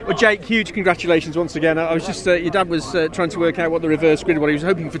Well, Jake, huge congratulations once again. I was just, your dad was trying to work out what the reverse grid was. He was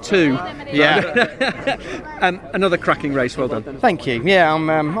hoping for 2. Yeah. Another cracking race. Well done. Thank you. Yeah,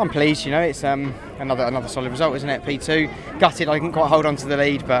 I'm pleased. You know, it's another solid result, isn't it? P2. Gutted I didn't quite hold on to the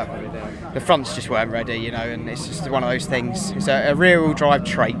lead, but the fronts just weren't ready. You know, and it's just one of those things. It's a rear-wheel drive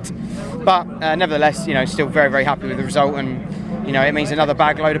trait. But nevertheless, you know, still very, very happy with the result, and you know, it means another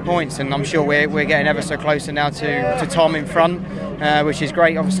bag load of points, and I'm sure we're getting ever so closer now to Tom in front, which is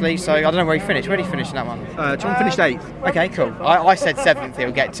great, obviously. So I don't know where he finished. Where did he finish in that one? Tom finished 8th. Okay, cool. I said 7th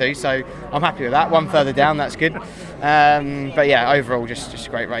he'll get to, so I'm happy with that. One further down, that's good. But yeah, overall, just a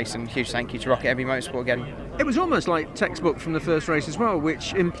great race, and huge thank you to Rocket MB Motorsport again. It was almost like textbook from the first race as well,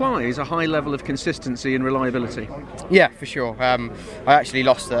 which implies a high level of consistency and reliability. Yeah, for sure. I actually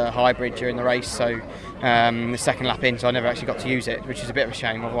lost the hybrid during the race, so the second lap in, so I never actually got to use it, which is a bit of a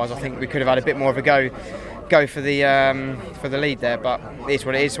shame. Otherwise, I think we could have had a bit more of a go for the lead there, but it's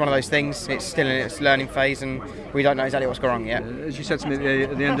what it is. One of those things. It's still in its learning phase, and we don't know exactly what's gone wrong yet. As you said to me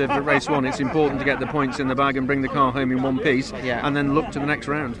at the end of race 1, it's important to get the points in the bag and bring the car home in one piece, and then look to the next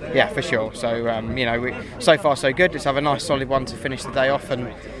round. Yeah, for sure. So you know, so far so good. Let's have a nice solid one to finish the day off,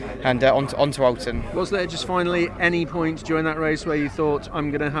 and on to Alton. Was there just finally any point during that race where you thought, I'm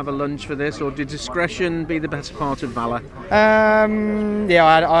going to have a lunge for this, or did discretion be the better part of valour? Yeah,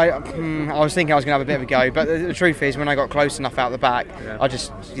 I was thinking I was going to have a bit of a go, but the truth is, when I got close enough out the back,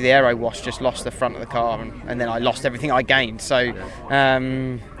 the aero wash just lost the front of the car, and then I lost everything I gained. So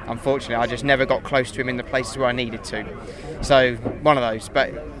unfortunately, I just never got close to him in the places where I needed to. So one of those, but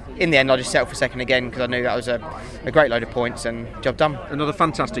in the end I just settled for second again because I knew that was a great load of points, and job done. Another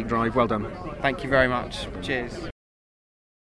fantastic drive, well done. Thank you very much. Cheers.